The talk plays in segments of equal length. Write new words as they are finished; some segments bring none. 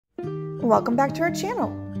welcome back to our channel.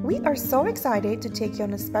 We are so excited to take you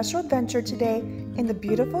on a special adventure today in the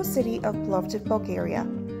beautiful city of Plovdiv, Bulgaria.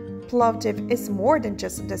 Plovdiv is more than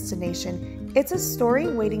just a destination, it's a story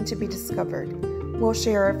waiting to be discovered. We'll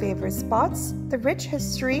share our favorite spots, the rich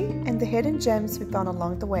history, and the hidden gems we found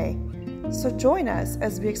along the way. So join us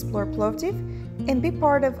as we explore Plovdiv and be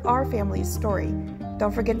part of our family's story.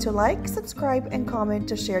 Don't forget to like, subscribe, and comment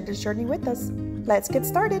to share this journey with us. Let's get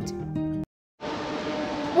started!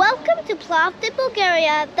 Welcome to Plovdiv,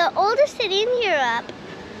 Bulgaria, the oldest city in Europe.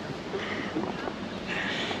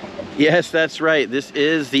 Yes, that's right. This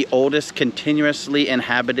is the oldest continuously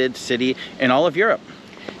inhabited city in all of Europe.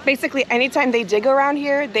 Basically, anytime they dig around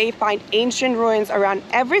here, they find ancient ruins around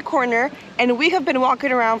every corner, and we have been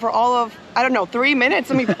walking around for all of, 3 minutes,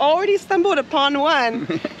 and we've already stumbled upon one.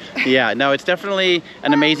 Yeah, no, it's definitely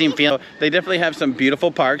an amazing feel. They definitely have some beautiful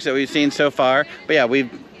parks that we've seen so far, but yeah, we've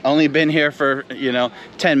only been here for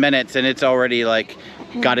 10 minutes and it's already like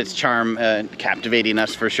got its charm, captivating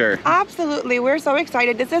us for sure. Absolutely, we're so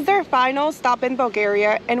excited. This is our final stop in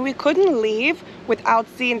Bulgaria and we couldn't leave without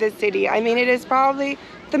seeing this city. I mean, it is probably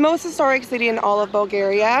the most historic city in all of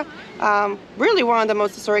Bulgaria. Really one of the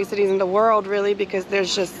most historic cities in the world, really, because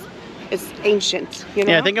it's ancient,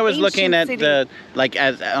 Yeah, I think I was looking at city.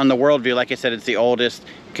 on the world view, like I said, it's the oldest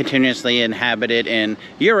continuously inhabited in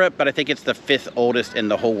Europe, but I think it's the 5th oldest in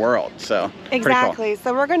the whole world, so exactly. Pretty cool.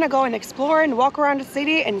 So we're gonna go and explore and walk around the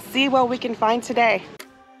city and see what we can find today.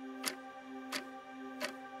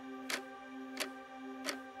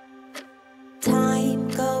 Time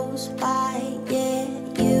goes by, yeah,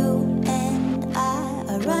 you and I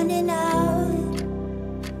are running out,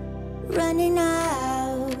 running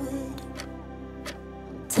out.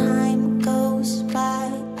 Time goes by,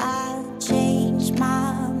 I change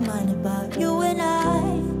my mind about you and I.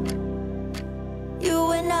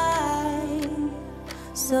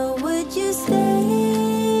 So would you stay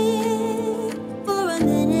for a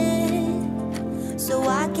minute so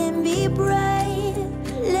I can be brave?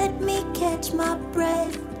 Let me catch my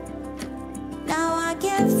breath. Now I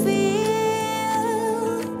can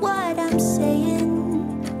feel what I'm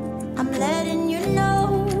saying. I'm letting you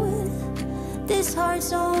know this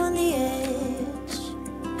heart's on the edge.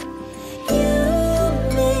 You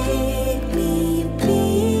make me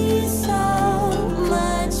feel so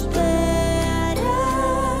much better.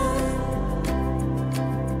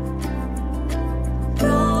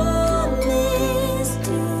 Promise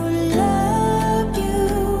to love you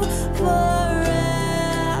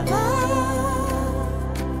forever.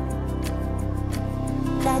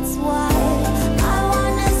 That's why I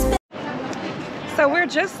wanna spend. So we're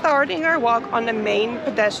just starting our walk on the main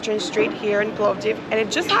pedestrian street here in Plovdiv, and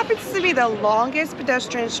it just happens to be the longest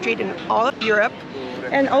pedestrian street in all of Europe.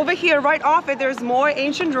 And over here, right off it, there's more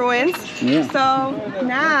ancient ruins. Yeah. So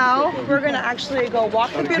now we're gonna actually go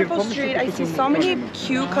walk the beautiful street. I see so many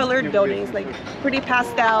cute colored buildings, like pretty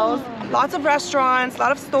pastels, lots of restaurants, a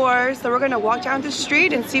lot of stores. So we're gonna walk down the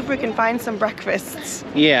street and see if we can find some breakfasts.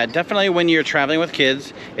 Yeah, definitely when you're traveling with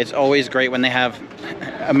kids, it's always great when they have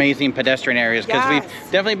amazing pedestrian areas, because Yes. we've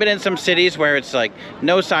definitely been in some cities where it's like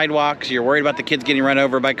no sidewalks, you're worried about the kids getting run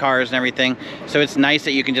over by cars and everything, so it's nice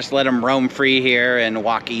that you can just let them roam free here and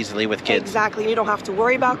walk easily with kids. Exactly, you don't have to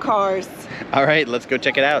worry about cars. All right, let's go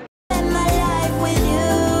check it out. My life with you.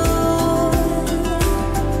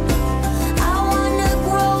 I wanna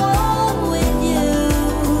grow old with you.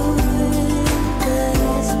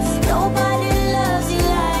 'Cause nobody loves you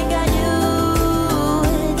like I do.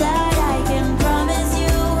 That I can promise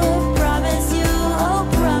you, oh promise you.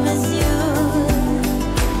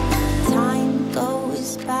 Time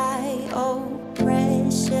goes by, oh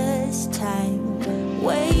precious time.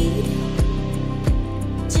 Wait,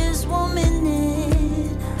 just 1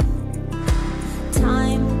 minute.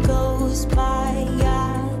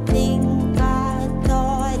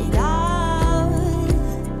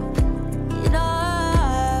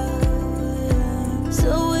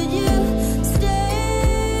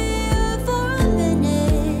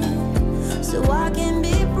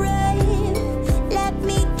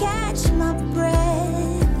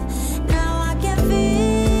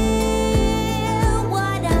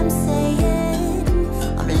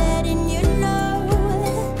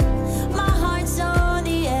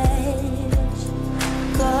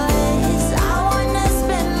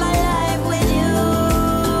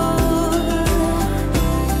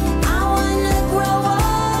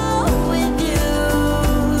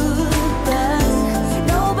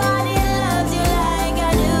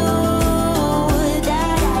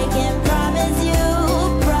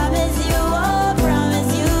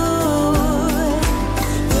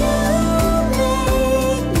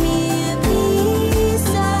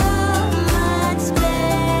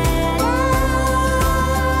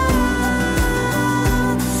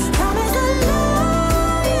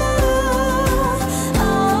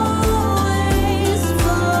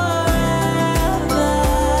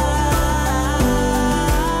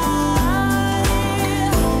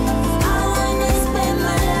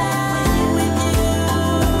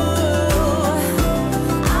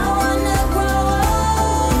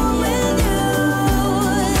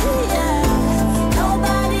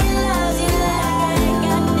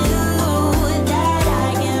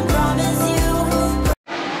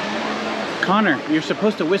 Connor, you're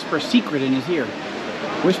supposed to whisper a secret in his ear.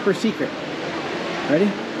 Whisper secret. Ready?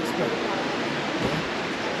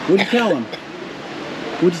 What'd you tell him?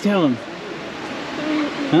 What'd you tell him?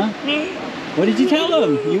 Huh? What did you tell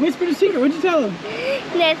him? You whispered a secret. What'd you tell him?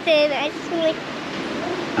 Nothing. I just like.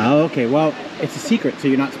 Oh, okay. Well, it's a secret, so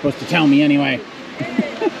you're not supposed to tell me anyway.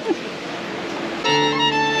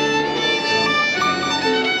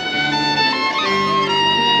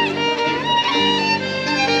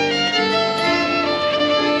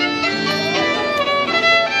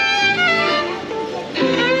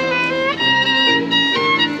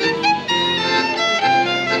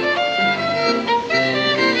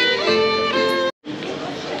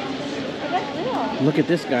 Look at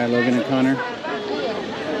this guy, Logan and Connor.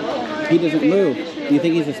 He doesn't move. Do you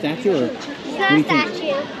think he's a statue or? He's not a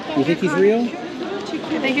statue. You think he's real?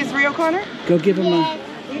 You think he's real, Connor? Go give him a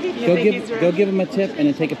go give him a tip and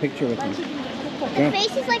then take a picture with him. The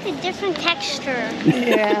face is like a different texture.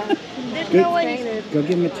 Yeah. There's no way. Go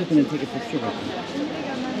give him a tip and then take a picture with him.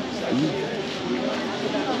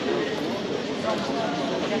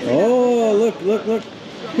 Oh, look.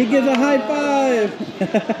 He gives a high five.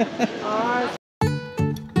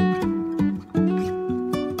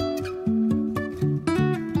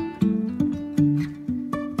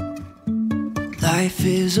 Life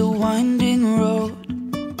is a winding road,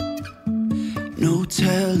 no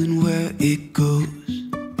telling where it goes.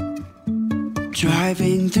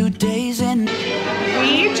 Driving through days and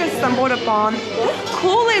We just stumbled upon the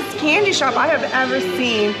coolest candy shop I have ever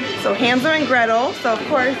seen. So Hansel and Gretel. So of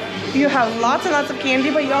course you have lots and lots of candy,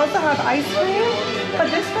 but you also have ice cream. But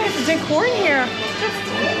this place, the decor in here, just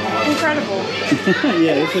incredible.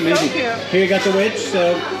 Yeah, it's amazing. So cute. Here you got the witch.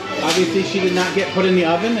 So obviously she did not get put in the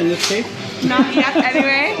oven in this case. Not yet,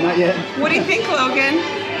 anyway. Not yet. What do you think, Logan?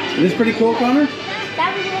 Is this pretty cool, Connor?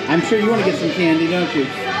 I'm sure you want to get some candy, don't you?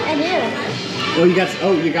 I do. Oh, you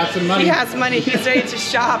got some money. He has money. He's ready to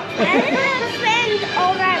shop. I didn't want to spend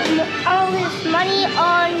all this money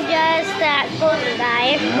on just that golden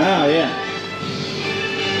guy. Oh, yeah.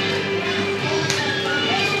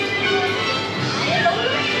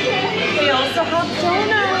 They also have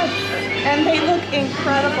donuts, and they look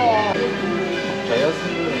incredible.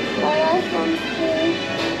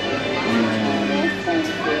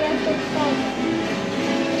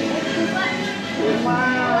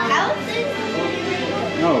 Wow.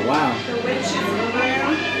 Oh, wow. The witch is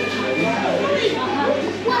around.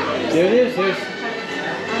 There it is. There's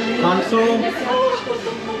console.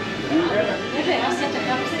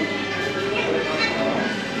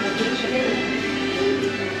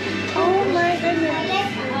 Oh my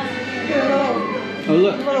goodness. Oh,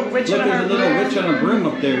 look. Little witch Look, on there's her a little broom. witch on a broom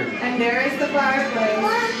up there. And there is the fireplace.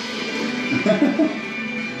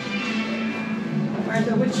 Where'd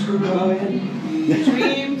the witch go in?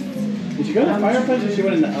 Dreams. Did she go in the fireplace or she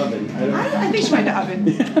went in the oven? I don't know. I think she went to the oven.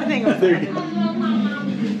 I think it was the There you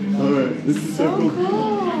oven. go. Alright, this is so cool.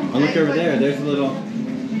 Oh, look over there. There's a little.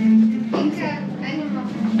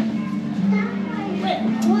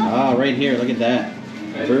 Oh, right here. Look at that.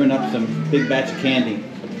 Brewing up some big batch of candy.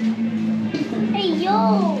 Hey,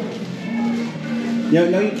 yo!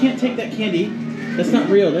 No, you can't take that candy. That's not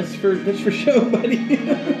real. That's for show, buddy.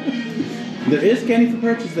 There is candy for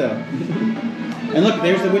purchase though. And look,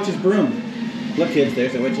 there's the witch's broom. Look, kids,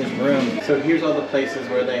 there's the witch's broom. So here's all the places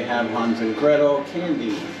where they have Hans and Gretel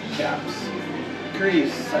candy shops.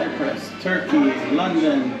 Greece, Cyprus, Turkey,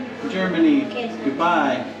 London, Germany,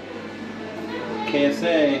 Dubai,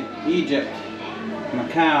 KSA, Egypt,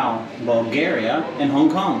 Macau, Bulgaria, and Hong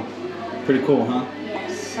Kong. Pretty cool, huh?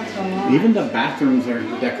 Even the bathrooms are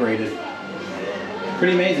decorated.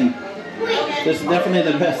 Pretty amazing. This is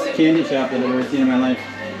definitely the best candy shop that I've ever seen in my life.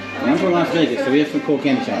 And I'm from Las Vegas, so we have some cool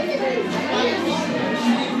candy shops.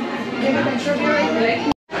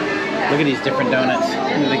 Look at these different donuts.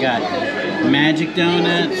 What do they got? Magic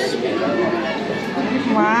donuts.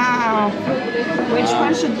 Wow. Which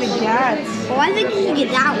one should we get? Well, I think you should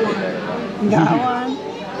get that one. That one?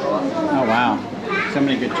 Oh wow. So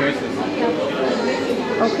many good choices.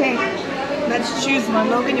 Okay. Let's choose one.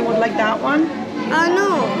 Logan, you would like that one? No.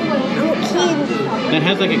 I want candy. That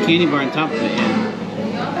has like a candy bar on top of it, yeah.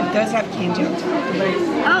 It does have candy on top.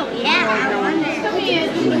 Oh, yeah. I want it.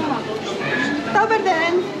 Over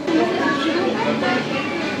then.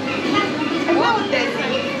 I want this.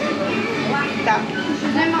 That.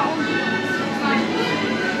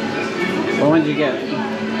 What one did you get?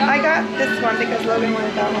 I got this one because Logan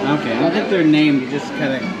wanted that one. Okay, I don't think they're named. You just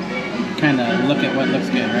kind of look at what looks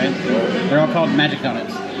good, right? They're all called magic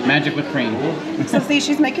donuts. Magic with cream. So see,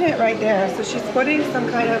 she's making it right there. So she's putting some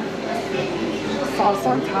kind of sauce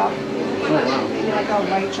on top. wow. Maybe like a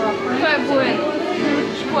white chocolate. Quite good.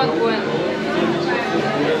 Quite good.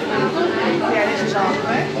 Yeah, this is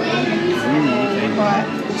chocolate. And but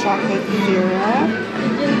the chocolate syrup.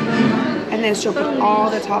 And then she'll put all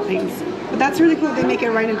the toppings. But that's really cool. They make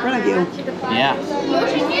it right in front of you. Yeah.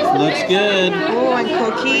 Looks good. Oh, and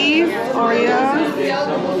cookies, Oreos.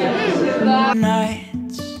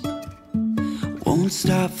 Nights won't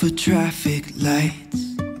stop for traffic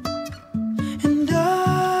lights. And I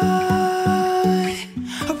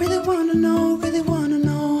really wanna know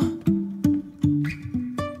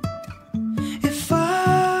if I'll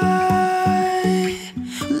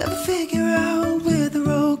ever figure out where the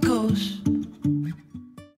road goes.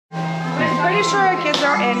 I'm pretty sure our kids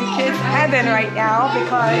are in kids heaven right now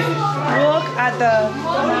because look at the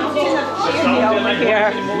mountain of candy over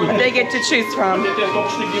here that they get to choose from.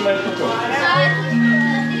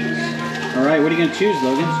 All right, what are you gonna choose,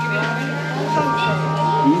 Logan?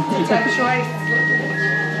 It's a choice.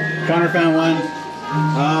 Connor found one.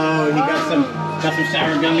 Oh, he got some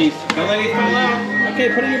sour gummies. Don't let it fall out. Okay,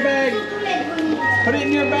 put it in your bag. Put it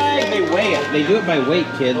in your bag. They weigh it. They do it by weight,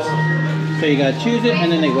 kids. So you gotta choose it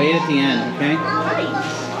and then they weigh it at the end, okay?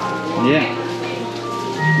 Yeah.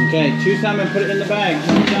 Okay, choose some and put it in the bag.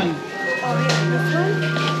 You're done.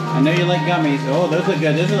 I know you like gummies. Oh, those look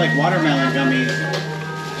good. Those are like watermelon gummies.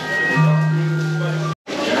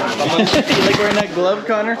 You like wearing that glove,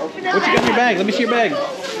 Connor? What you got in your bag? Let me see your bag.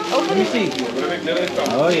 Let me see.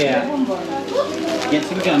 Oh yeah. Get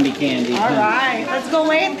some gummy candy. All right, let's go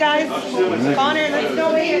weigh it, guys. Connor, let's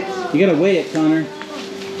go weigh it. You gotta weigh it, Connor.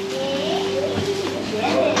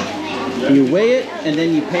 You weigh it and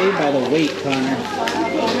then you pay by the weight, Connor.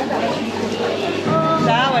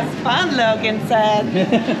 That was fun, Logan said.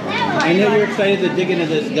 I know you're excited to dig into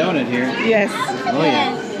this donut here. Yes. Oh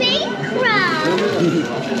yeah.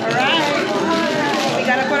 All right. We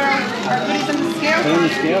gotta put our goodies in the scale. Put on the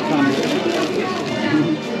scale, Connor.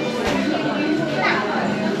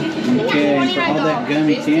 Okay, and for all that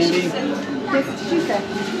gummy candy,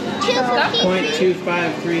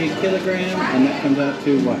 0.253 kilogram, and that comes out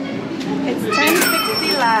to what? It's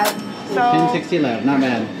 1060 lab. So 1060 lab, not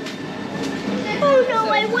bad. Oh no,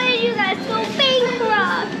 I wanted you guys to go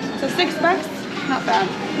bankrupt. So $6, not bad.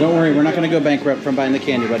 Don't worry, we're not going to go bankrupt from buying the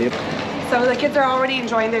candy, buddy. So the kids are already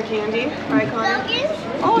enjoying their candy, right, Connor? Logan?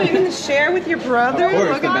 Oh, you're gonna share with your brother? Of course,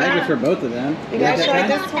 Look the at bag that. is for both of them. You guys try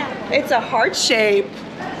this one? It's a heart shape.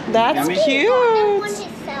 That's Yummy. cute.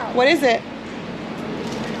 What is it?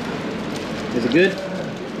 Is it good?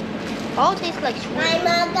 All tastes like sweet. I'm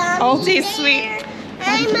a gummy Oh, tastes sweet.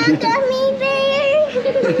 I'm a gummy bear.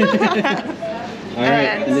 All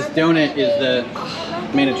right, and this donut is the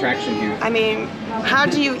main attraction here. I mean, how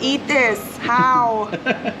do you eat this? How?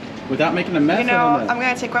 Without making a mess? You know, I don't know. I'm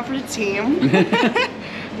gonna take one for the team.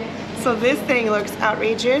 So this thing looks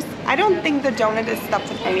outrageous. I don't think the donut is stuffed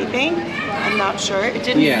with anything. I'm not sure. It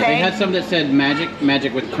didn't Yeah, say. they had some that said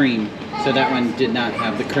magic with cream. So that one did not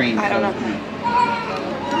have the cream. I don't know.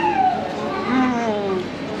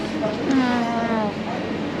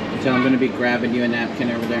 So I'm going to be grabbing you a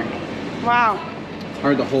napkin over there. Wow. It's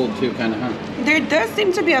hard to hold too, kind of, huh? There does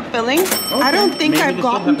seem to be a filling. I don't think Maybe I've they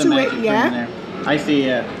still gotten have the to magic it cream yet. in there. I see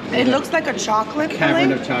It looks like a chocolate cavern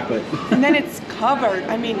filling. of chocolate. And then it's covered,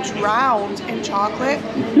 I mean drowned in chocolate.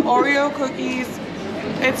 Oreo cookies.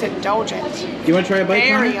 It's indulgent. You want to try a bite,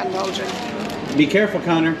 Very Connor? indulgent. Be careful,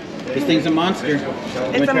 Connor. This thing's a monster. You It's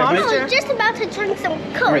wanna a try bite? monster. I was just about to drink some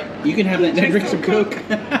Coke. All right, you can have that. Drink some Coke.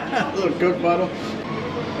 A little Coke bottle.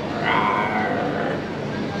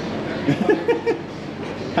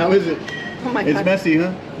 How is it? Oh my It's god. messy,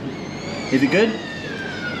 huh? Is it good?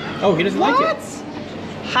 Oh, he doesn't like What? it.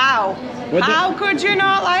 How? What the- How could you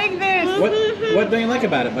not like this? What don't you like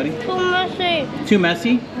about it, buddy? Too messy. Too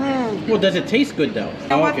messy? Mm. Well, does it taste good though? You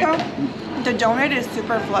know what though? The donut is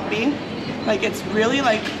super fluffy. Like it's really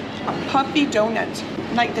like a puffy donut.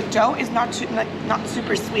 Like the dough is not too, not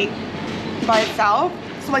super sweet by itself.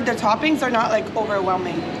 So like the toppings are not like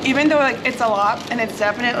overwhelming. Even though like it's a lot and it's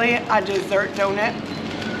definitely a dessert donut.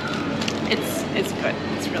 It's good.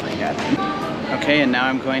 It's really good. Okay, and now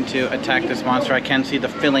I'm going to attack this monster. I can see the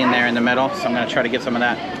filling there in the middle, so I'm going to try to get some of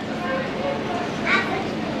that.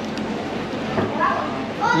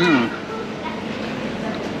 Mmm.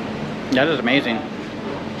 That is amazing.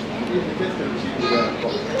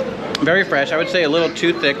 Very fresh. I would say a little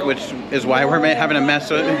too thick, which is why we're having a mess.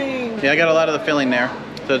 So, yeah, I got a lot of the filling there,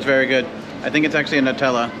 so it's very good. I think it's actually a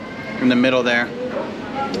Nutella in the middle there.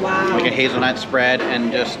 Wow. Like a hazelnut spread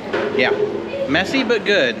and just, yeah. Messy but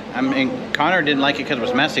good. I mean, Connor didn't like it because it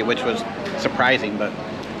was messy, which was surprising, but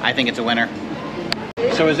I think it's a winner.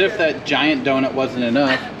 So as if that giant donut wasn't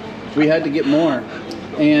enough, we had to get more.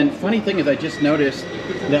 And funny thing is, I just noticed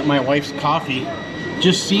that my wife's coffee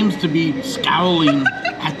just seems to be scowling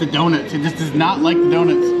at the donuts. It just does not like the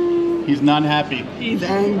donuts. He's not happy. He's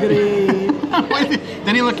angry.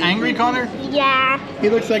 Doesn't he look angry, Connor? Yeah. He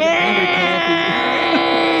looks like an angry coffee.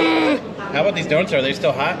 How about these donuts? Are they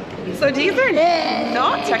still hot? So these are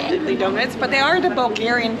not technically donuts, but they are the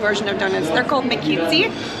Bulgarian version of donuts. They're called mikitsi,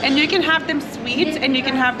 and you can have them sweet and you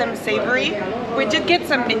can have them savory. We did get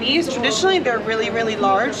some minis. Traditionally, they're really, really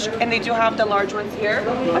large, and they do have the large ones here.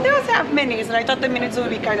 But they also have minis, and I thought the minis would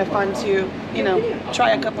be kind of fun to, you know,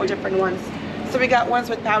 try a couple different ones. So we got ones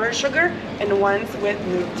with powdered sugar and ones with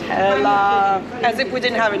Nutella, as if we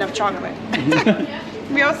didn't have enough chocolate.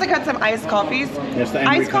 We also got some iced coffees. Yes, the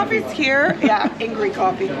angry iced coffees here, yeah, angry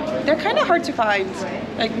coffee. They're kind of hard to find.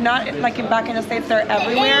 Like not like back in the States, they're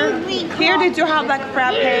everywhere. Here they do have like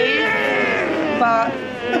frappes, but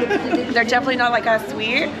they're definitely not like as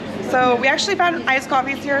sweet. So we actually found iced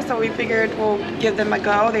coffees here, so we figured we'll give them a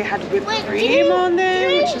go. They had whipped cream on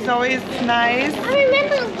them, which is always nice. I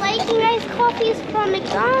remember liking iced coffees from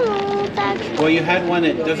McDonald's. Well, you had one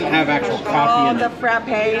that doesn't have actual coffee in The it.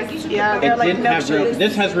 frappes, yeah, they're It like didn't have real, milkshakes.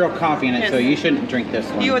 this has real coffee in it, so Yes. you shouldn't drink this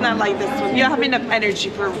one. You would not like this one. You don't have enough energy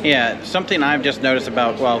for. Yeah, something I've just noticed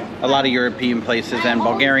about, well, a lot of European places and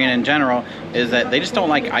Bulgarian in general is that they just don't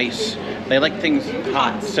like ice. They like things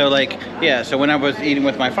hot. So like, yeah, so when I was eating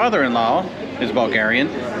with my father-in-law, who's Bulgarian,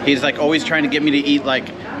 he's like always trying to get me to eat like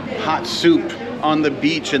hot soup on the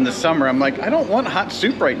beach in the summer. I'm like, I don't want hot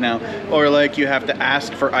soup right now. Or like you have to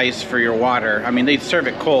ask for ice for your water. I mean, they serve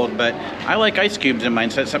it cold, but I like ice cubes in mine,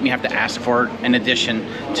 so that's something you have to ask for in addition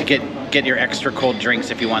to get your extra cold drinks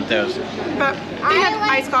if you want those. But they had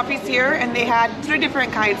iced coffees here, and they had 3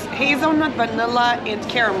 different kinds: hazelnut, vanilla, and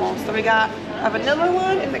caramel. So we got a vanilla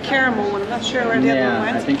one and the caramel one. I'm not sure where the other one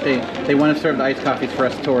went. I think they want to serve the iced coffees for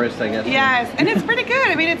us tourists, I guess. Yes, and it's pretty good.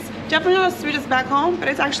 I mean, it's definitely not as sweet as back home, but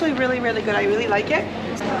it's actually really, really good. I really like it.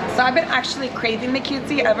 So I've been actually craving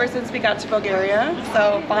mikitsi ever since we got to Bulgaria.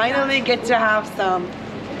 So finally get to have some.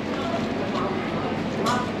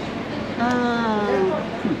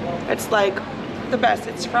 It's like the best.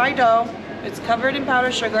 It's fried dough. It's covered in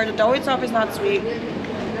powdered sugar. The dough itself is not sweet.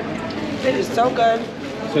 It is so good.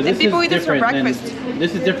 So this people is eat this for different breakfast.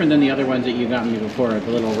 this is different than the other ones that you got me before,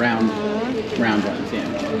 the little round ones,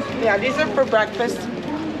 yeah. Yeah, these are for breakfast,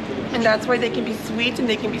 and that's why they can be sweet and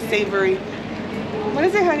they can be savory. What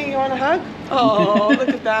is it, honey? You want a hug? Oh, look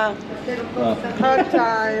at that. Well, Hug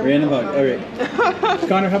time. random hug. All right.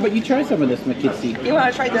 Connor, how about you try some of this mikitsi? You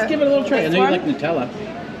want to try Let's this? give it a little try. I This know you one? like Nutella.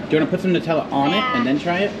 Do you want to put some Nutella on it and then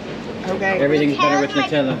try it? Okay. Everything's better with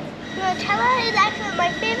Nutella's Nutella. Nutella is actually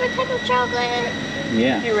my favorite type of chocolate.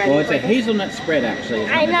 Yeah. You ready Well, it's for a this? hazelnut spread, actually. is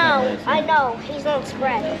what I Nutella know, is. I know. He's not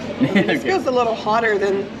spread. This Okay. feels a little hotter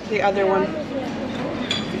than the other one.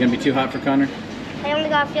 Is it going to be too hot for Connor? I only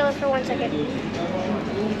gotta feel it for 1 second. You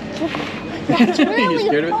That's scared really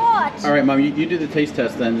of it? hot. All right, Mom, you do the taste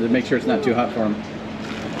test then to make sure it's not too hot for him.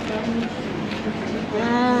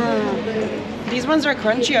 These ones are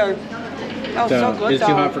crunchier. Oh, so good is it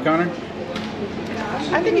too hot for Connor?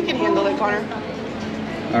 I think you can handle it, Connor.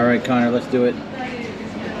 All right, Connor, let's do it.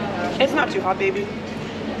 It's not too hot, baby.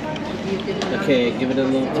 Okay, give it a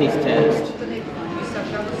little taste test.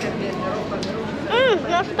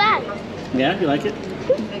 Not bad. Yeah, you like it?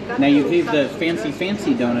 Now you gave the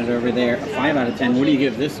fancy donut over there a 5 out of 10. What do you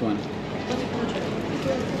give this one?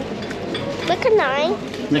 Like a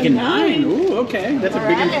 9. Like a 9. Ooh, okay. That's a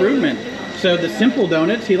big improvement. So the simple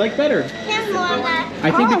donuts he liked better. Here's more of that.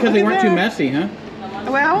 I think Oh, because they look weren't at too that. messy, huh?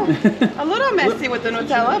 Well, a little messy with the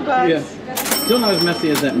Nutella, but Yeah. Still not as messy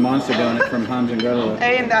as that monster donut from Hans and Gretel.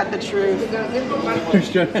 ain't that the truth? You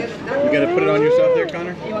gotta put it on yourself there,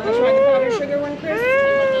 Connor? You want to try the powdered sugar one, Chris?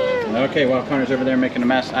 Okay, while Connor's over there making a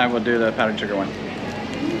mess, I will do the powdered sugar one.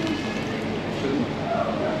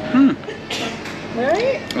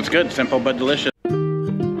 Right? It's good, simple but delicious.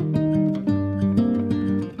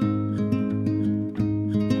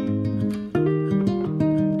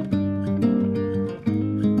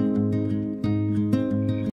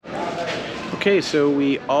 Okay, so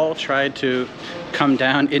we all tried to come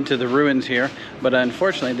down into the ruins here, but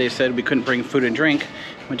unfortunately they said we couldn't bring food and drink.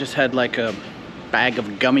 We just had like a bag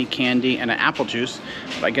of gummy candy and an apple juice.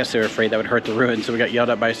 But I guess they were afraid that would hurt the ruins, so we got yelled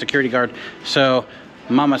at by a security guard. So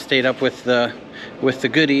Mama stayed up with the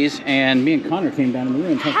goodies, and me and Connor came down in the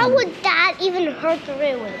ruins. How would that even hurt the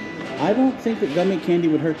ruin? I don't think that gummy candy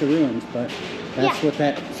would hurt the ruins, but that's Yeah. what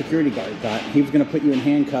that security guard thought. He was going to put you in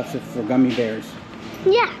handcuffs for gummy bears.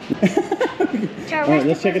 Yeah. All right,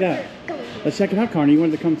 let's check it out. Let's check it out, Connor. You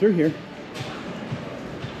wanted to come through here.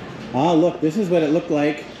 Oh, look, this is what it looked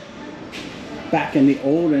like back in the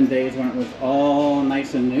olden days when it was all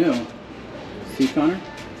nice and new. See, Connor?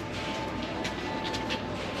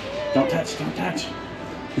 Don't touch, don't touch.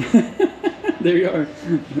 There you are.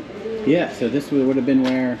 Yeah, so this would have been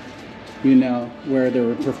where, you know, where there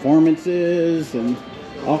were performances and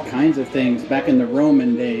all kinds of things back in the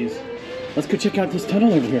Roman days. Let's go check out this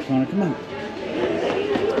tunnel over here, Connor. Come on.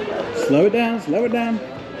 Slow it down, slow it down.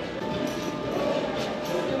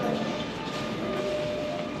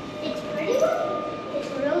 It's pretty. It's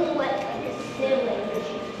really wet, like a ceiling.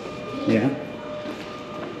 Yeah.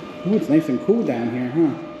 Oh, it's nice and cool down here,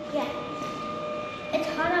 huh? Yeah. It's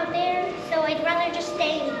hot out there, so I'd rather just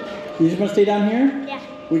stay in here. You just want to stay down here? Yeah.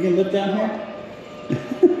 We can live down here?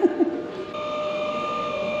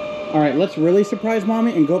 All right, let's really surprise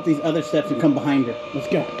Mommy and go up these other steps and come behind her. Let's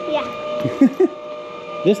go. Yeah.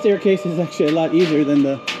 This staircase is actually a lot easier than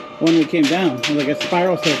the one we came down. It's like a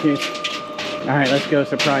spiral staircase. All right, let's go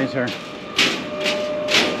surprise her.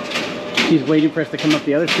 She's waiting for us to come up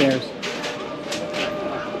the other stairs.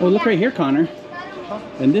 Oh, look right here, Connor.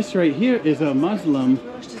 And this right here is a Muslim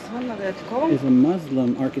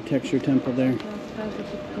architecture temple there.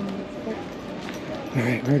 All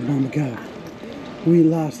right, where'd Mama go? We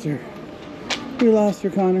lost her. We lost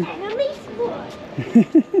her, Connor. Enemy sport.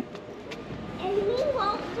 Enemy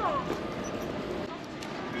walked off.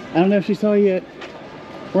 I don't know if she saw you yet.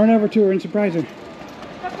 Run over to her and surprise her.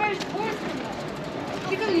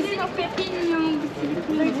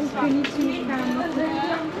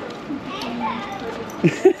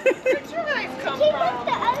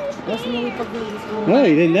 Oh,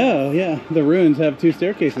 you didn't know? Yeah, the ruins have 2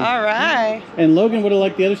 staircases. All right. And Logan would have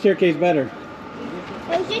liked the other staircase better.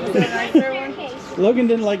 Staircase. Logan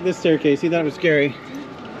didn't like this staircase. He thought it was scary.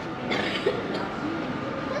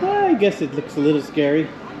 I guess it looks a little scary.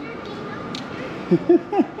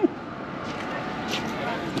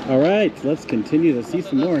 All right, let's continue to see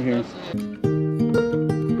some more here.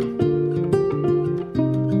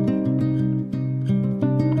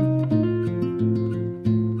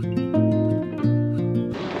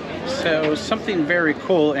 So something very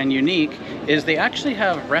cool and unique is they actually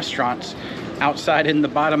have restaurants outside in the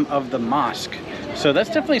bottom of the mosque. So that's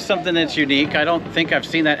definitely something that's unique. I don't think I've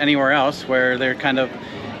seen that anywhere else, where they're kind of,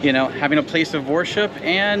 you know, having a place of worship,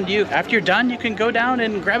 and you, after you're done, you can go down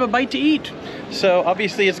and grab a bite to eat. So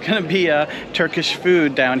obviously it's gonna be Turkish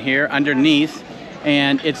food down here underneath,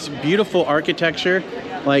 and it's beautiful architecture.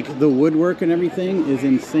 Like the woodwork and everything is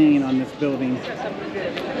insane on this building.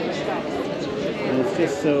 It's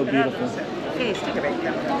just so beautiful.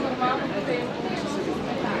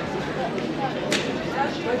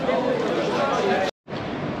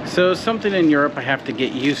 So something in Europe I have to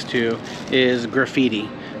get used to is graffiti.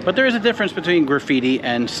 But there is a difference between graffiti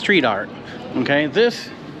and street art. Okay, this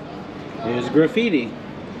is graffiti.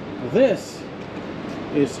 This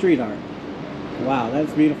is street art. Wow,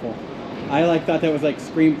 that's beautiful. I thought that was like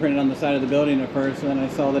screen printed on the side of the building at first, and then I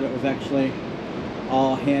saw that it was actually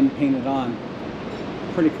all hand painted on.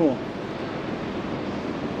 Pretty cool.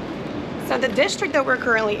 So the district that we're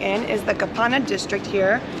currently in is the Kapana district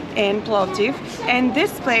here in Plovdiv, and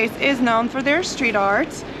this place is known for their street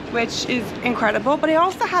art, which is incredible, but they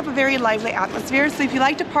also have a very lively atmosphere. So if you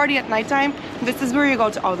like to party at nighttime, this is where you go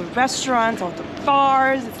to all the restaurants, all the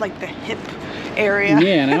bars. It's like the hip area.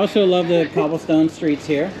 Yeah, and I also love the cobblestone streets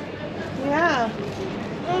here. Yeah.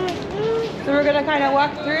 So we're gonna kind of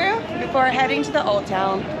walk through before heading to the old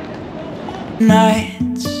town.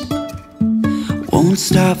 Nights won't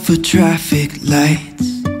stop for traffic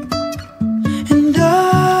lights, and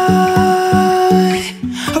I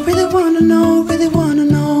really wanna know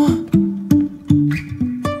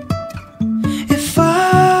if I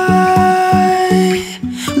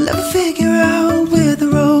will ever figure out where the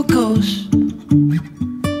road goes.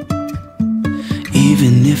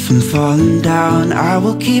 Even if I'm falling down, I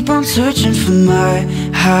will keep on searching for my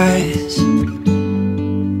highs.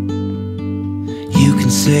 You can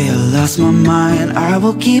say I lost my mind, I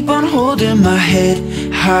will keep on holding my head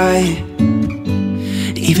high,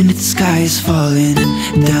 even if the sky is falling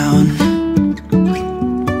down.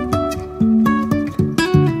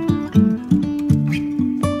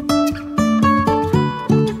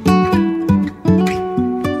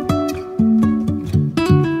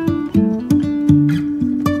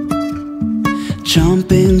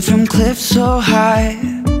 Jumping from cliffs so high,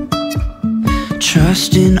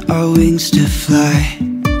 trusting our wings to fly.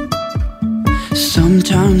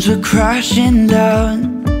 Sometimes we're crashing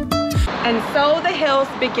down. And so the hills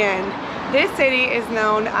begin. This city is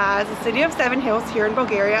known as the City of 7 Hills here in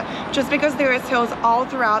Bulgaria, just because there is hills all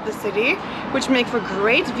throughout the city, which make for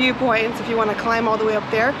great viewpoints if you want to climb all the way up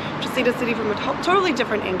there to see the city from a totally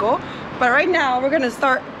different angle. But right now we're gonna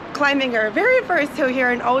start climbing our very first hill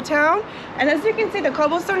here in Old Town. And as you can see, the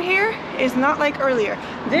cobblestone here is not like earlier.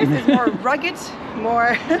 This is more rugged,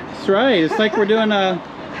 more... That's right. It's like we're doing a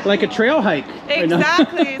trail hike.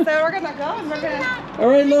 Exactly. So we're gonna go and we're gonna... All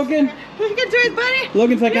right, Logan. You can do it, buddy.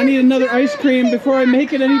 Logan's like, I need another ice cream before I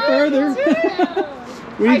make it any further.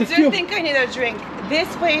 We need I to do fuel. think I need a drink. This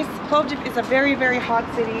place, Plovdiv, is a very, very hot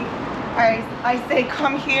city. I say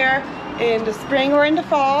come here in the spring or in the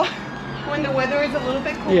fall when the weather is a little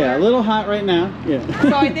bit cooler. Yeah, a little hot right now. Yeah.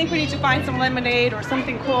 So I think we need to find some lemonade or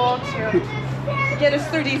something cool to get us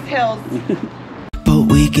through these hills. But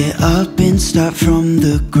we get up and start from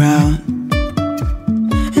the ground.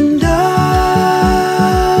 And I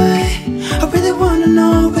really wanna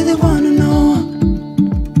know,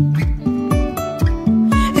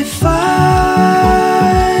 if I'll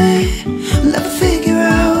ever figure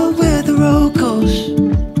out where the road goes.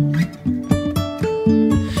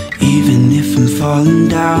 Even if I'm falling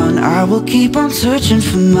down, I will keep on searching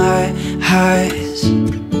for my highs.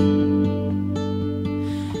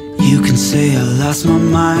 You can say I lost my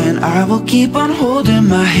mind, I will keep on holding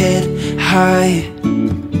my head high.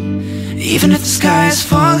 Even if the sky is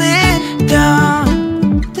falling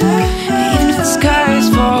down, even if the sky is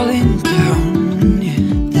falling down,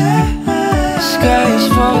 yeah. The sky is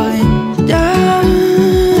falling down.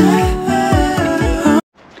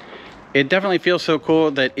 It definitely feels so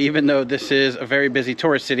cool that even though this is a very busy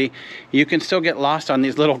tourist city, you can still get lost on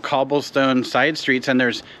these little cobblestone side streets and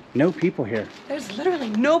there's no people here. There's literally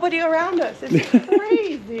nobody around us. It's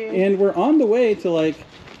crazy. And we're on the way to like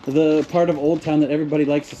the part of Old Town that everybody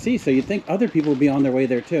likes to see, so you'd think other people would be on their way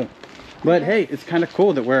there too. But hey, it's kind of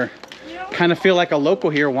cool that we're kind of feel like a local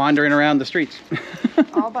here wandering around the streets.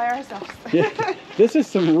 All by ourselves. Yeah, this is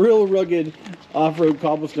some real rugged off-road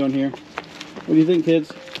cobblestone here. What do you think,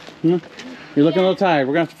 kids? Huh? You're looking a little tired.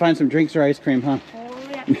 We're gonna have to find some drinks or ice cream, huh?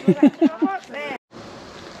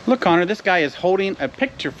 Look, Connor, this guy is holding a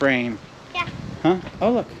picture frame. Yeah. Huh?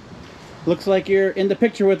 Oh, look. Looks like you're in the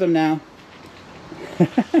picture with him now.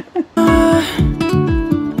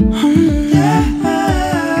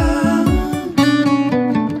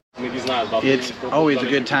 It's always a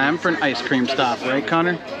good time for an ice cream stop, right,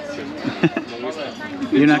 Connor?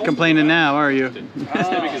 You're not complaining now, are you?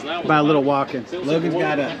 By a little walking. Logan's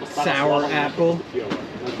got a sour apple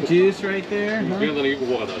juice right there.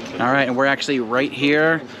 Huh? All right, and we're actually right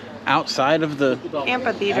here outside of the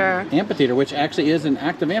Amphitheater. which actually is an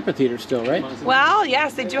active amphitheater still, right? Well,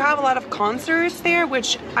 yes, they do have a lot of concerts there,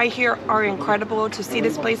 which I hear are incredible to see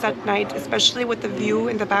this place at night, especially with the view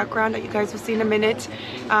in the background that you guys will see in a minute.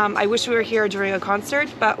 I wish we were here during a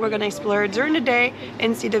concert, but we're gonna explore during the day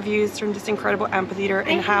and see the views from this incredible amphitheater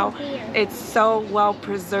and how it's so well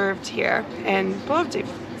preserved here in Plovdiv.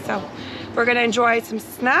 So we're gonna enjoy some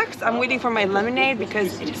snacks. I'm waiting for my lemonade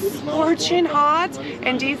because it is scorching hot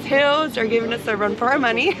and these hills are giving us a run for our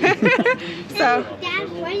money. So, Dad,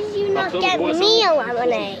 why did you not get me a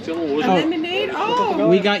lemonade? a lemonade? Oh,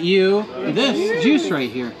 We got you this juice right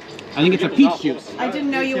here. I think it's a peach juice. I didn't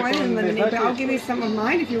know you wanted a lemonade, but I'll give you some of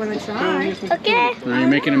mine if you want to try. Okay. Well, you're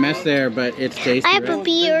making a mess there, but it's tasty. I have a right?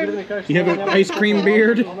 beard. You have an ice cream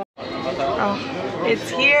beard? Oh, it's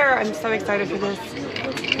here. I'm so excited for this.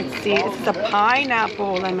 Let's see. This is a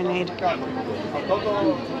pineapple lemonade.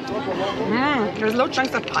 There's little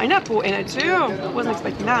chunks of pineapple in it too. Wasn't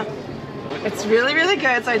expecting that. It's really, really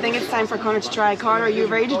good. So I think it's time for Connor to try. Connor, are you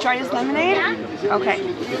ready to try this lemonade? Okay.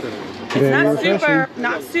 It's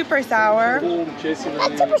not super sour.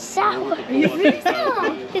 That's super sour.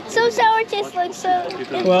 It's so sour. It tastes like so.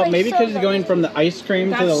 Well, maybe because it's going from the ice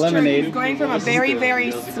cream to the lemonade. It's going from a very,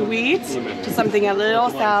 very sweet to something a little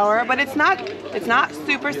sour, but it's not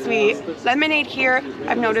super sweet. Lemonade here,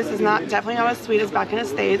 I've noticed, is definitely not as sweet as back in the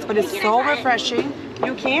States, but it's so refreshing.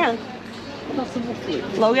 You can.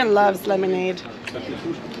 Logan loves lemonade.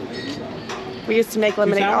 We used to make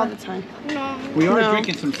lemonade all the time. We are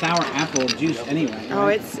drinking some sour apple juice anyway. Oh,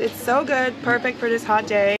 it's so good. Perfect for this hot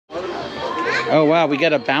day. Oh wow, we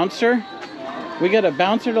got a bouncer? We got a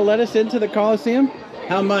bouncer to let us into the Coliseum?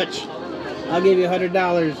 How much? I'll give you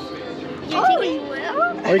 $100. Oh, you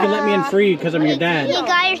will? Or you can let me in free because I'm your dad. You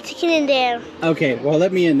got your ticket in there. Okay, well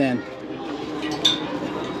let me in then.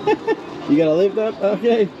 You gotta lift up?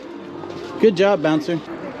 Okay. Good job, bouncer.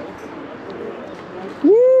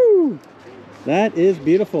 Woo! That is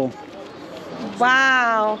beautiful.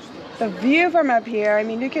 Wow, the view from up here. I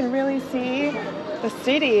mean, you can really see the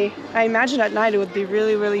city. I imagine at night it would be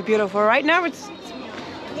really, really beautiful. Right now it's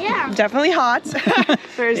Yeah. Definitely hot.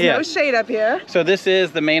 There's Yeah. no shade up here. So this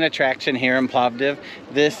is the main attraction here in Plovdiv.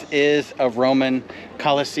 This is a Roman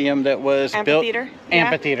Colosseum that was Amphitheater? built. Yeah.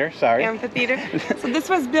 Amphitheater, sorry. Amphitheater. So this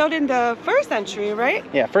was built in the 1st century, right?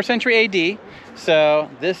 Yeah, 1st century AD. So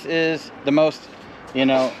this is the most, you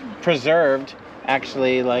know, preserved,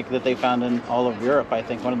 actually, like that they found in all of Europe. I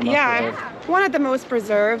think one of the most preserved. One of the most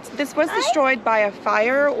preserved. This was destroyed by a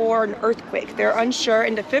fire or an earthquake. They're unsure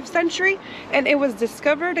in the 5th century, and it was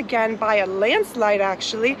discovered again by a landslide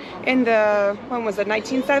actually in the, when was it,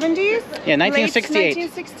 1970s? Yeah, 1968.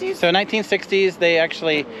 Late 1960s? So 1960s, they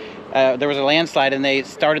actually, there was a landslide and they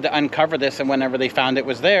started to uncover this, and whenever they found it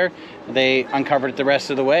was there, they uncovered it the rest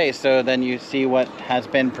of the way. So then you see what has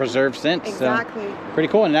been preserved since. Exactly. So, pretty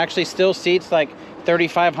cool. And it actually still seats like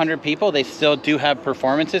 3,500 people. They still do have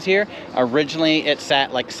performances here. Originally it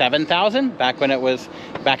sat like 7,000 back when it was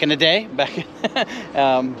back in the day. But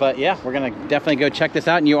yeah, we're gonna definitely go check this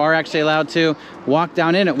out, and you are actually allowed to walk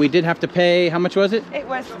down in it. We did have to pay, how much was it? It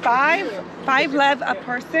was five lev a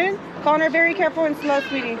person. Connor, very careful and slow,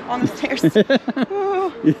 sweetie, on the stairs.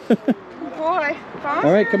 Ooh. Boy. Connor.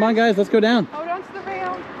 All right, come on guys, let's go down. Hold on to the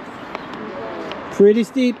rail. Pretty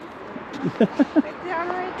steep. Sit down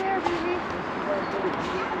right there, baby.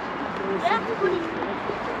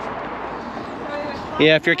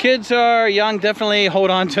 Yeah, if your kids are young, definitely hold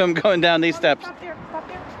on to them going down these steps. Stop there, stop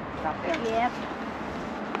there, stop there. Yep.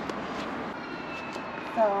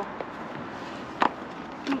 So,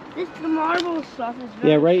 The marble stuff is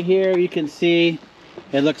very Yeah, right here you can see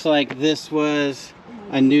it looks like this was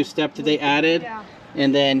a new step that they added. yeah.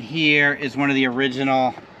 And then here is one of the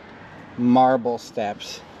original marble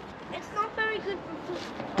steps. It's not very good for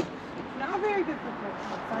food. Not very good for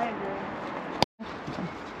Christmas, I agree.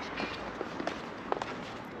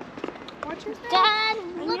 Watch your step. Dad,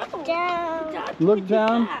 look down. Look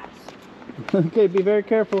down. Okay, be very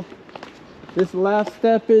careful. This last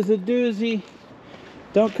step is a doozy.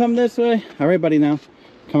 Don't come this way. All right, buddy, now.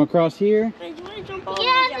 Come across here. Yeah,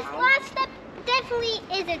 this last step definitely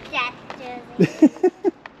is a death journey.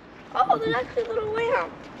 Oh, there's actually a little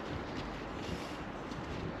lamp.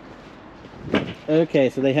 Okay,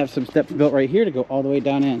 so they have some steps built right here to go all the way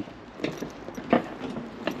down in.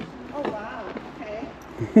 Oh, wow, okay.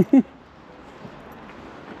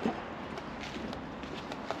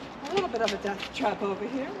 A little bit of a death trap over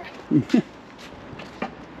here.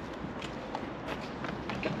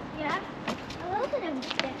 Yeah, a little bit of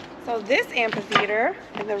death. So this amphitheater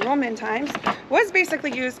in the Roman times was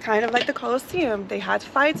basically used kind of like the Colosseum. They had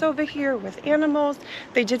fights over here with animals.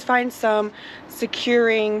 They did find some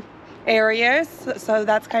securing areas, so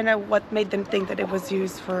that's kind of what made them think that it was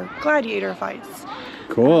used for gladiator fights.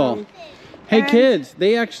 Cool. Hey and- kids,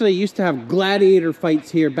 they actually used to have gladiator fights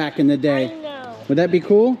here back in the I day. know. Would that be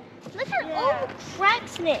cool? Look at all the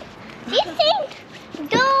cracks in it. Do you think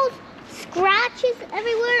those scratches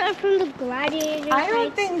everywhere are from the gladiator I don't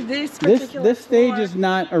fights? think this This particular stage floor- is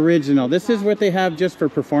not original. This is what they have just for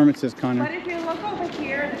performances, Connor. But if you look over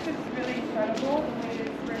here, this is really incredible the way it's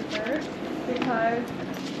preserved, because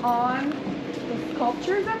on the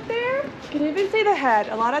sculptures up there, you can even see the head.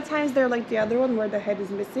 A lot of times they're like the other one where the head is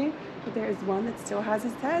missing, but there is one that still has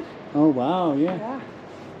his head. Oh wow, yeah. Yeah.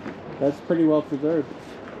 That's pretty well preserved.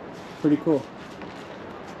 Pretty cool.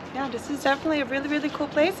 Yeah, this is definitely a really, really cool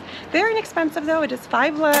place. Very inexpensive though. It is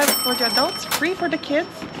 5 lev for the adults, free for the kids.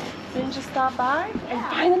 Then just stop by. And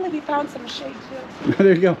finally we found some shade too.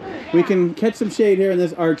 There you go. We can catch some shade here in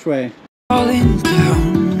this archway. Falling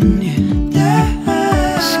down,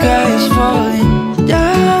 yeah. The sky is falling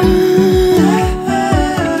down.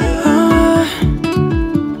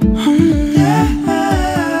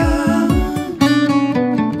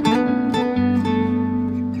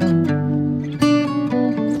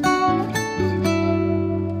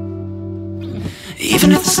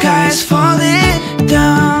 Even if the sky is falling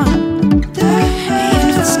down, even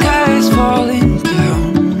if the sky is falling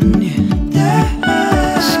down,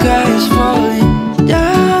 yeah. The sky is falling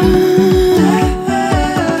down.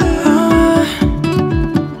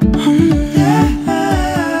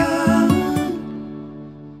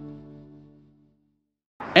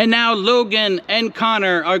 And now Logan and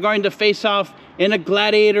Connor are going to face off in a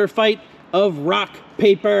gladiator fight of rock,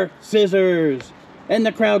 paper, scissors. And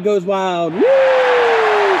the crowd goes wild. Woo! Okay,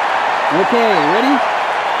 ready?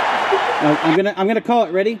 I'm gonna call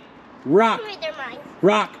it. Ready? Rock, Read their minds.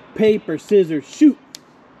 rock, paper, scissors, shoot.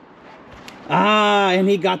 Ah, and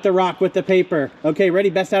he got the rock with the paper. Okay, ready?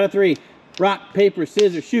 Best out of 3. Rock, paper,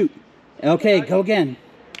 scissors, shoot. Okay, go again.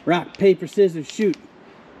 Rock, paper, scissors, shoot.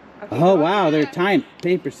 Oh, wow, they're tying.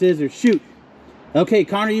 Paper, scissors, shoot. Okay,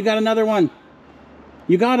 Connor, you got another one.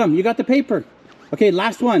 You got him. You got the paper. Okay,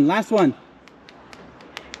 last one, last one.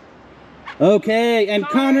 Okay, and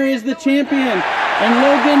Connor is the champion. And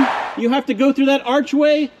Logan, you have to go through that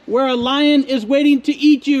archway where a lion is waiting to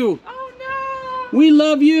eat you. Oh no! We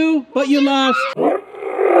love you, but you lost.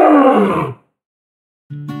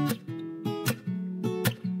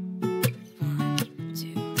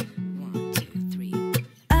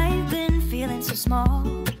 I've been feeling so small.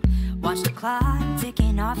 Watch the clock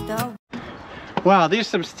ticking off the. Wow, these are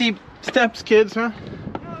some steep steps, kids, huh?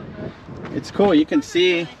 It's cool. You can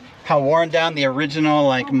see how worn down the original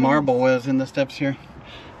like marble was in the steps here.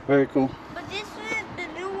 Very cool. But this is the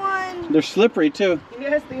new one. They're slippery too.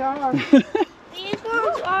 Yes, they are. These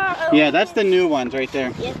ones are. Yeah, that's the new ones right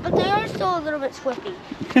there. Yes, but they are still a little bit squiffy.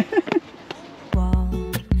 Wall.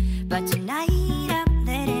 But tonight I'm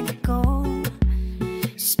letting it go.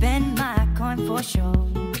 Spend my coin for show.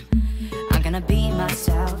 I'm gonna be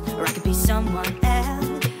myself, or I could be someone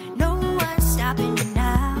else. No one's stopping me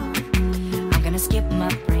now. I'm gonna skip my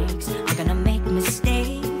breaks. I'm gonna make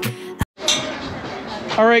mistakes.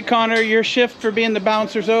 All right, Connor, your shift for being the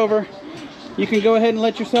bouncer's over. You can go ahead and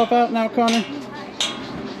let yourself out now, Connor.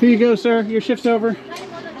 Here you go, sir. Your shift's over.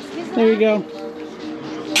 There you go.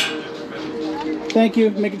 Thank you.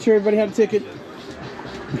 Making sure everybody had a ticket.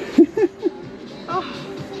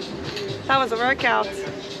 That was a workout.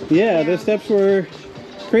 Yeah, the steps were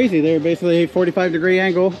crazy. They're basically a 45-degree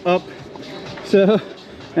angle up. So,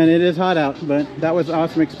 and it is hot out, but that was an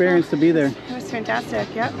awesome experience to be there. It was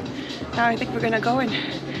fantastic, yep. Now I think we're gonna go and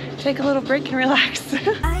take a little break and relax.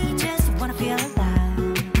 I just wanna feel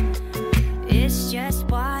alive. It's just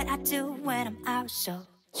what I do when I'm out. So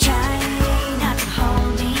try not to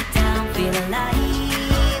hold me down. Feel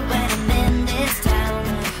alive when I'm in this town.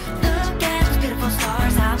 Look at those beautiful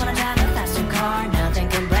stars. I wanna drive a faster car. Nothing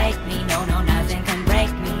can break me. No, no, nothing can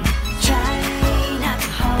break me. Try not to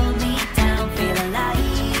hold me down. Feel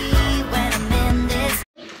alive when I'm in this.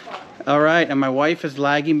 All right, and my wife is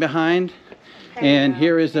lagging behind. And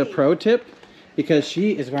here is a pro tip, because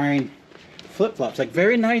she is wearing flip-flops, like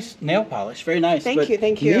very nice nail polish, very nice. Thank you,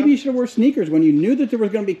 thank you. Maybe you should have worn sneakers when you knew that there was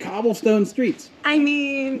going to be cobblestone streets. I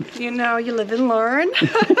mean, you know, you live and learn.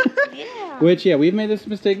 Yeah. Which, yeah, we've made this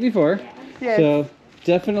mistake before. Yes. So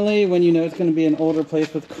definitely when you know it's going to be an older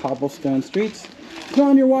place with cobblestone streets, put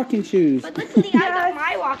on your walking shoes. But luckily I got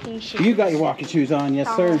my walking shoes. You got your walking shoes on, yes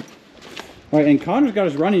sir. All right, and Connor's got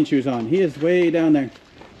his running shoes on. He is way down there.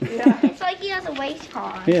 Yeah. It's like he has a waist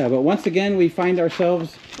car. Yeah, but once again, we find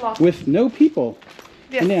ourselves Lost. with no people.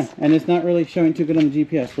 Yes. And yeah, and it's not really showing too good on the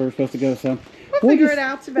GPS where we're supposed to go, so We'll figure it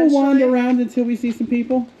out eventually. We'll wander around until we see some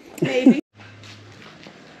people. Maybe.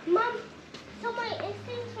 Mom, so my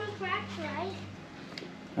instincts were correct, right?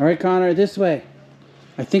 All right, Connor, this way.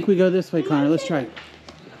 I think we go this way, Connor. Let's try it.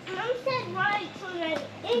 Mom said right, so my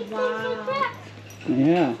instincts were correct.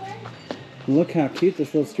 Yeah. Look how cute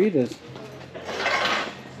this little street is.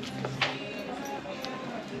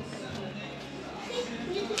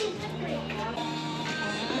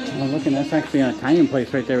 Oh, look, and that's actually an Italian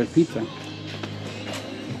place right there with pizza.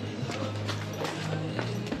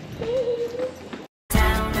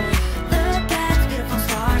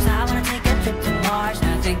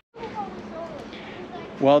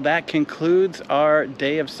 Well, that concludes our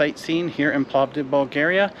day of sightseeing here in Plovdiv,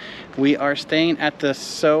 Bulgaria. We are staying at the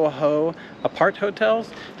Soho Apart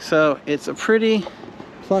Hotels, so it's a pretty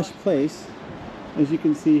plush place, as you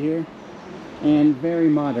can see here, and very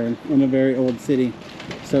modern in a very old city.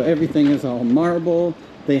 So everything is all marble.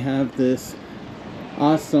 They have this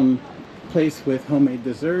awesome place with homemade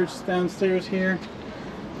desserts downstairs here.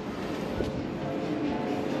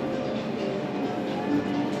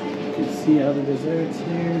 You can see all the desserts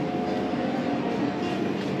here.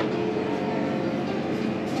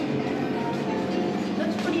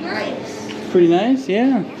 Looks pretty nice. Pretty nice,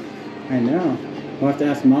 yeah. I know. We'll have to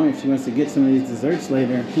ask Mom if she wants to get some of these desserts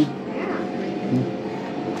later.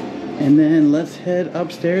 And then let's head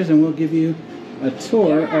upstairs and we'll give you a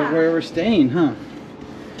tour of where we're staying, huh?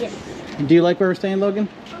 Yes. Do you like where we're staying, Logan?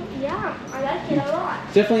 Yeah, I like it a lot.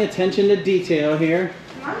 Definitely attention to detail here.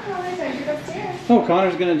 Mom told us I should go upstairs. Oh,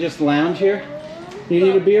 Connor's gonna just lounge here. You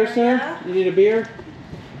need a beer, sir? You need a beer?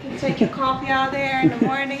 You can take your coffee out there in the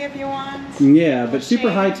morning if you want. Yeah, but super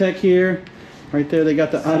high tech here. Right there, they got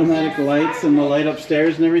the automatic lights and the light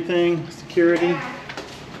upstairs and everything. Security.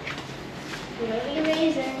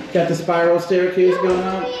 Got the spiral staircase going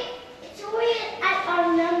up. It's always at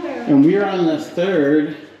our number. And we're on the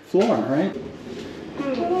 3rd floor, right?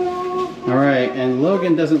 All right, and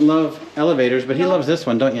Logan doesn't love elevators, but he loves this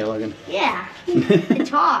one, don't you, Logan? Yeah. It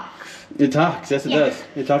talks. It talks, yes it does.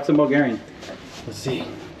 It talks in Bulgarian. Let's see.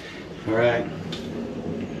 All right.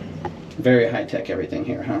 Very high-tech everything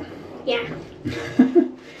here, huh? Yeah.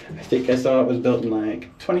 I think I saw it was built in like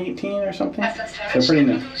 2018 or something. So pretty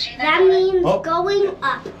new. That means going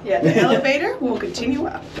up. Yeah, the elevator will continue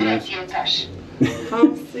up. Nice.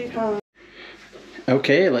 Home sweet home.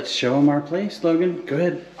 Okay, let's show them our place, Logan. Go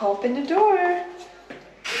ahead. Open the door.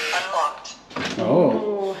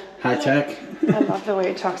 Oh, high-tech. I love the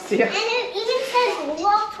way it talks to you. And it even says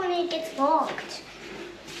locked when it gets locked.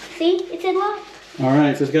 See, it said locked. All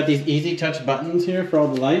right, so it's got these easy touch buttons here for all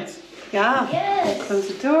the lights. Yeah. Yes. Close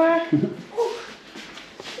the door. Logan,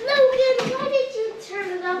 why did you turn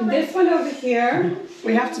it off? This one over here,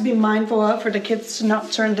 we have to be mindful of for the kids to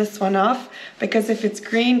not turn this one off, because if it's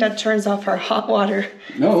green, that turns off our hot water.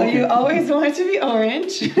 Oh, so okay. you always want it to be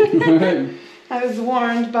orange. All right. I was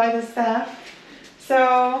warned by the staff.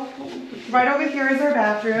 So right over here is our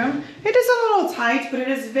bathroom. It is a little tight, but it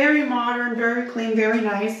is very modern, very clean, very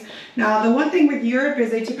nice. Now the one thing with Europe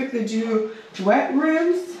is they typically do wet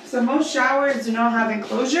rooms. So most showers do not have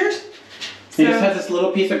enclosures. It just has this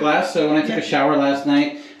little piece of glass, so when I took a shower last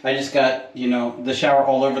night, I just got, you know, the shower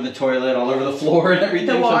all over the toilet, all over the floor and everything.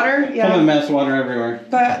 The water, so yeah. Kind of a mess, water everywhere.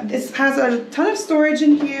 But this has a ton of storage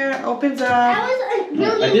in here, opens up. That was a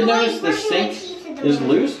really I did noise notice the brushing my sink teeth in the is room.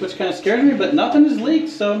 loose, which kind of scared me, but nothing is leaked,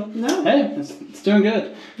 so No. hey, it's doing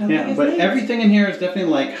good. Nothing Yeah, is but leaked. everything in here is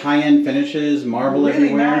definitely like high-end finishes, marble Really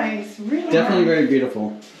everywhere. nice, really Definitely nice. very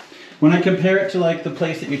beautiful. When I compare it to like the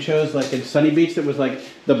place that you chose, like in Sunny Beach, that was like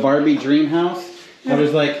the Barbie dream house, I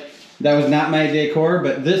was like, that was not my decor,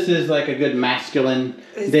 but this is like a good masculine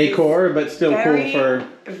This decor, but still very, cool for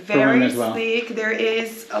very women as well. sleek. There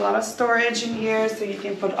is a lot of storage in here, so you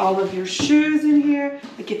can put all of your shoes in here.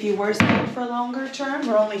 Like if you were staying for longer term,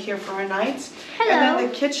 we're only here for a night. Hello. And then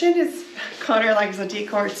the kitchen is, Connor likes the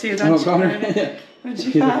decor too, don't Oh, you? Connor. What'd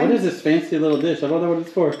you He's like, find? what is this fancy little dish? I wonder what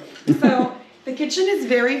it's for. So the kitchen is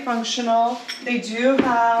very functional. They do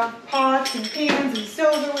have pots and pans and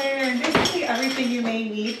silverware and basically everything you may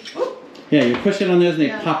need. Oop, Yeah, you push it on those and they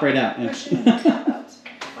Yeah. pop right out. Yeah. push it and pop out.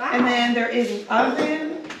 And then there is an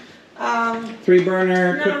oven,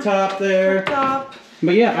 3-burner cooktop there. cooktop.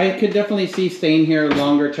 But yeah, I could definitely see staying here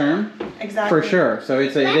longer term. Exactly. For sure. So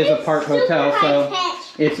it is a park hotel, so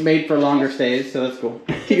it's made for longer stays, so that's cool.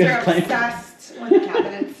 You Kids guys are playing? obsessed with the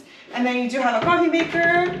cabinets. And then you do have a coffee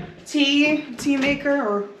maker, tea maker,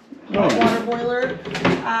 or Oh. water boiler.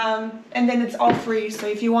 And then it's all free. So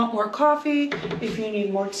if you want more coffee, if you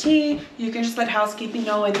need more tea, you can just let housekeeping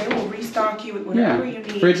know and they will restock you with whatever you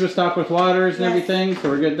need. Fridge was stocked with waters and Yes. everything, so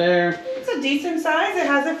we're good there. It's a decent size. It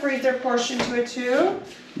has a freezer portion to it too.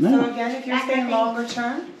 No. So again, if you're staying longer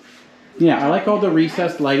term. Yeah, I like all the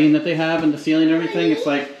recessed lighting that they have in the ceiling and everything. It's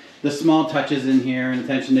like the small touches in here and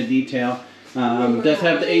attention to detail. Does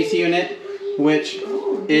have the AC unit, which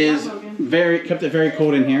is kept it very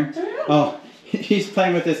cold in here. Oh, he's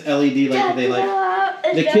playing with this LED light that they like.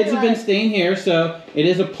 The kids have been staying here, so it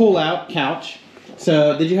is a pull-out couch.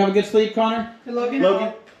 So, did you have a good sleep, Connor? Logan?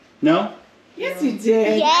 Logan? No? Yes, you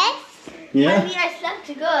did. Yes. I Yeah? mean, I slept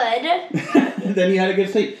good. Then you had a good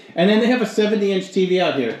sleep. And then they have a 70-inch TV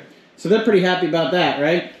out here. So they're pretty happy about that,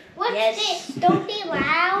 right? What's this? Don't be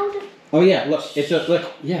loud. Oh yeah, look, it's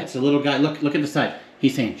a little guy. Look at the side.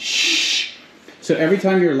 He's saying shh. So every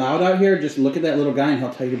time you're loud out here, just look at that little guy and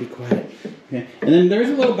he'll tell you to be quiet. Okay. And then there's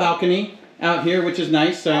a little balcony out here, which is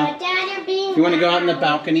nice. So Dad, you're being if you want to go out in the loud.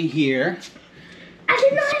 balcony here. I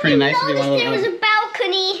did not It's pretty even nice if you notice want to there look was a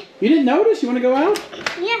balcony. You didn't notice? You want to go out?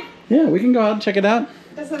 Yeah. Yeah, we can go out and check it out.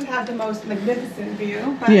 Doesn't have the most magnificent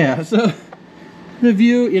view. But Yeah, so the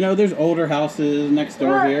view, you know, there's older houses next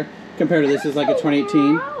door here. Compared to this is like a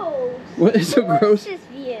 2018. Gross. What is so gross? This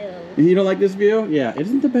view. You don't like this view? Yeah, it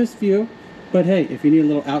isn't the best view. But hey, if you need a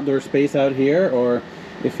little outdoor space out here, or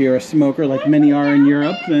if you're a smoker like many are in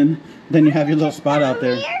Europe, then you have your little spot out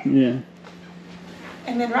there. Yeah.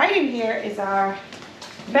 And then right in here is our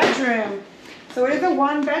bedroom. So it is a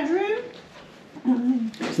 1-bedroom.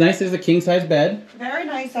 It's nice. There's a king-size bed. Very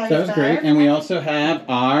nice size That was bed. great. And we also have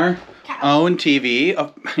our own TV,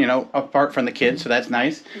 you know, apart from the kids, so that's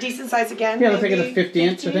nice. Decent size again. Yeah, let's make it a maybe 50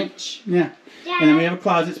 inch, I think. 50 inch. Yeah. And then we have a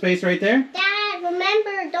closet space right there. Dad,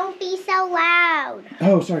 remember, don't be so loud.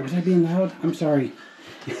 Oh, sorry. Was I being loud? I'm sorry.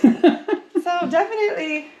 So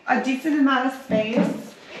definitely a decent amount of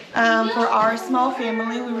space for our small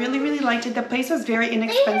family. We really liked it. The place was very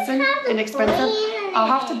inexpensive. I'll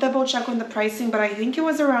have to double check on the pricing, but I think it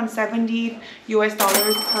was around $70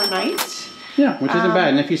 per night. Yeah, which isn't bad.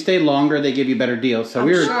 And if you stay longer, they give you better deals. So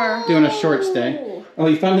we were sure. doing a short stay. Oh,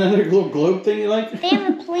 you found another little globe thing you like? They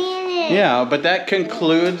have a planet. Yeah, but that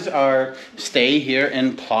concludes our stay here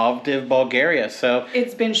in Plovdiv, Bulgaria. So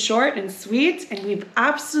it's been short and sweet, and we've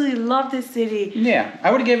absolutely loved this city. yeah,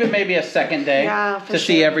 I would give it maybe a second day to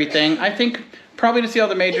see everything. I think probably to see all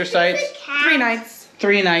the major sites. 3 nights.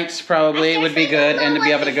 3 nights probably would be good, and to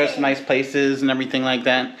be able to go to nice places and everything like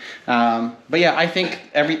that. But yeah, I think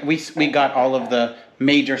we got all of the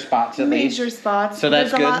major spots at least. Major spots. So that's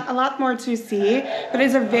There's good. a lot more to see, but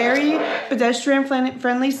it's a very pedestrian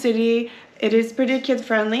friendly city. It is pretty kid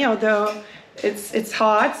friendly, although it's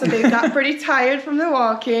hot, so they got pretty tired from the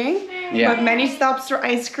walking. Yeah. But many stops for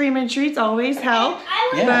ice cream and treats always help.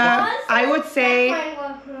 Yeah. But I would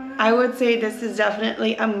say this is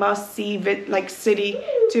definitely a must-see city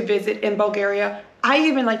to visit in Bulgaria. I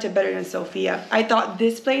even liked it better than Sofia. I thought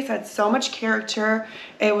this place had so much character.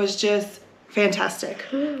 It was just fantastic.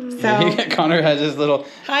 So Connor has his little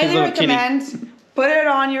highly kitty. recommend. Put it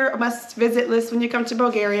on your must-visit list when you come to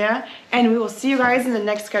Bulgaria, and we will see you guys in the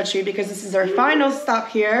next country because this is our final stop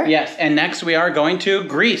here. Yes, and next we are going to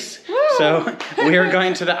Greece. Woo! So we are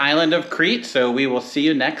going to the island of Crete. So we will see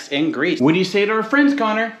you next in Greece. What do you say to our friends,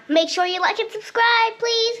 Connor? Make sure you like and subscribe,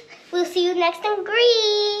 please. We'll see you next in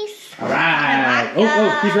Greece. All right.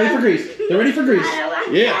 Oh, he's ready for Greece. They're ready for Greece.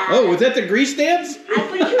 Yeah. Oh, was that the Greece dance? I'm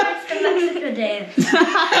pretty sure it's the Mexico dance.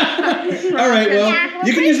 All right, well,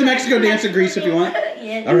 you can use the Mexico dance in Greece if you want.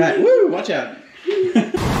 Yeah. All right. Woo, watch out.